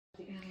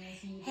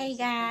Hey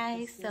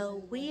guys,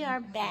 so we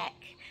are back.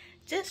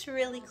 Just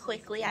really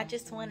quickly, I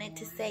just wanted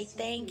to say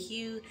thank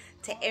you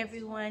to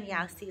everyone.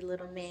 Y'all see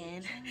little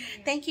man.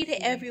 Thank you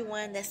to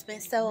everyone that's been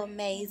so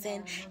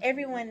amazing.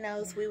 Everyone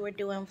knows we were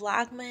doing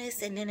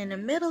Vlogmas, and then in the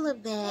middle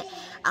of that,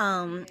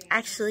 my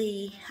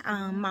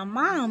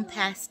mom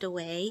passed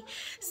away.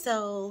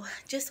 So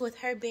just with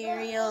her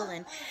burial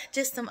and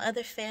just some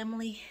other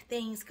family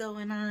things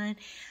going on,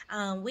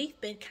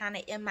 we've been kind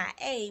of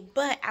MIA,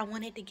 but I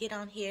wanted to get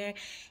on here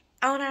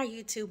on our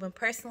YouTube and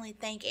personally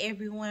thank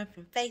everyone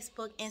from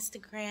Facebook,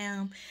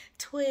 Instagram,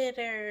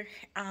 Twitter,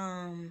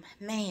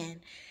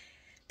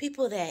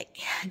 people that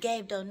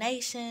gave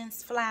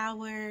donations,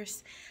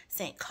 flowers,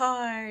 sent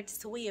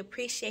cards. We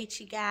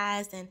appreciate you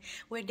guys, and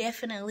we're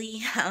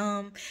definitely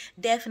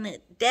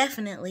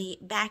definitely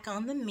back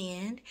on the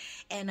mend.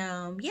 And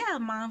yeah,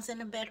 mom's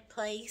in a better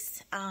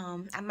place.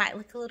 I might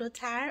look a little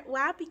tired.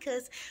 Why?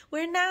 Because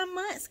we're 9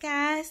 months,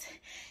 guys,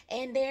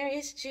 and there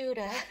is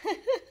Judah.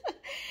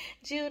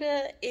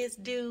 Judah is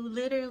due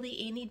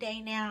literally any day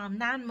now. I'm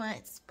 9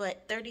 months,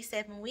 but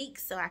 37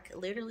 weeks, so I could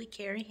literally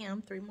carry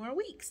him 3 more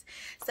weeks.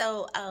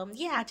 So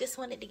yeah, I just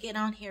wanted to get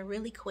on here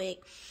really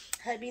quick.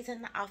 Hubby's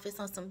in the office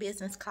on some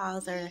business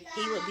calls, or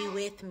he would be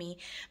with me,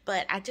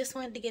 but I just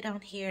wanted to get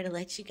on here to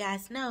let you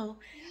guys know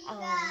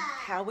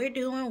how we're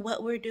doing,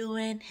 what we're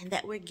doing, and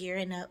that we're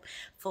gearing up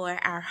for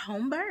our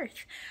home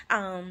birth.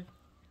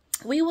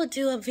 We will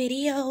do a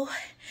video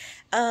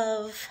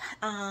of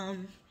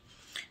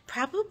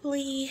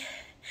probably,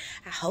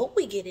 I hope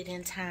we get it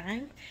in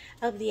time,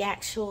 of the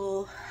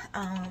actual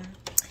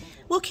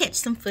we'll catch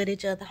some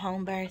footage of the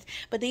home birth,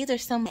 but these are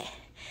some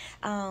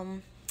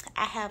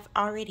I have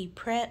already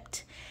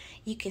prepped.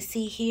 You can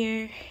see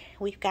here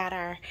we've got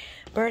our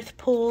birth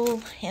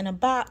pool in a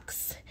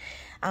box,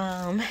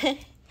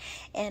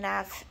 and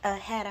I've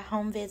had a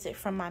home visit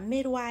from my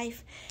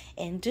midwife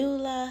and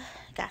doula.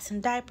 Got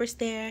some diapers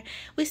there.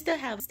 We still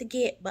have to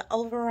get, but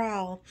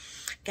overall,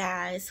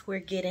 guys, we're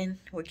getting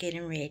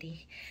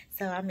ready.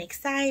 So I'm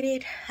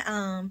excited,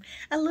 a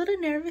little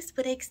nervous,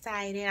 but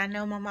excited. I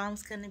know my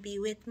mom's gonna be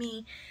with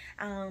me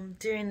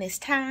during this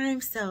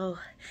time, so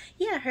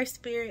yeah, her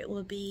spirit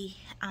will be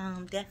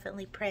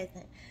definitely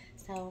present.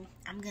 So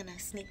I'm gonna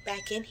sneak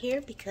back in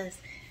here because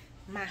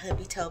my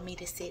hubby told me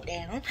to sit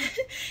down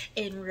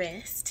and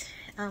rest.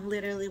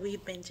 Literally,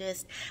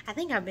 I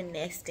think I've been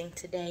nesting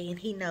today, and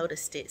he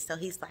noticed it, so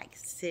he's like,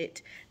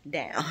 sit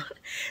down.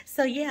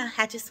 So yeah,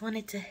 I just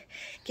wanted to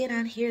get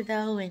on here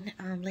though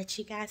and let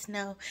you guys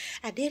know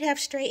I did have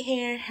straight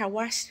hair. I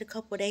washed it a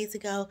couple days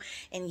ago,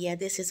 and yeah,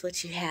 this is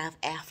what you have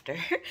after.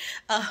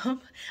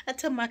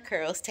 Until my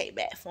curls take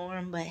back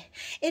form. But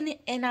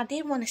and I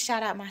did want to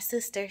shout out my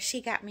sister.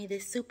 She got me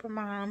this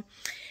Supermom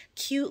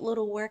cute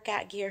little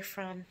workout gear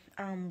from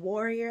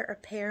Warrior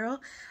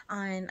Apparel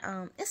on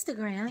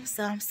Instagram.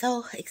 So I'm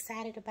so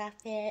excited about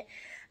that.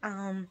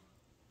 And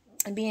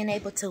being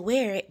able to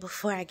wear it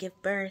before I give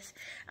birth.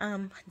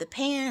 The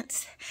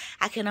pants,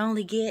 I can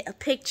only get a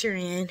picture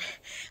in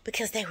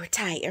because they were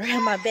tight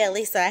around my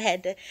belly, so I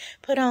had to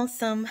put on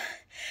some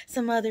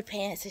other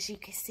pants, as you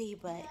can see.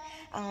 But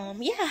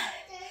yeah,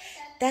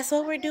 that's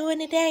what we're doing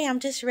today. I'm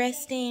just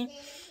resting.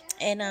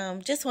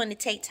 And just want to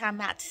take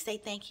time out to say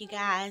thank you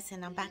guys.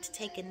 And I'm about to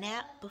take a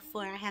nap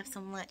before I have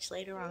some lunch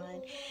later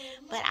on.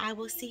 But I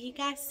will see you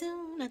guys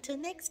soon. Until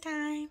next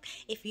time.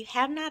 If you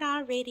have not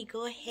already,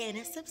 go ahead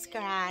and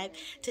subscribe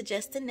to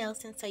Justin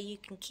Nelson so you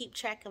can keep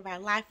track of our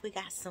life. We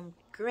got some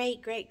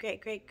great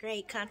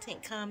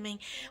content coming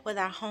with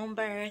our home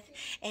birth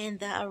and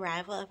the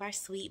arrival of our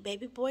sweet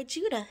baby boy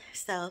Judah.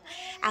 So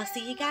I'll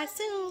see you guys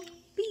soon.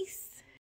 Peace.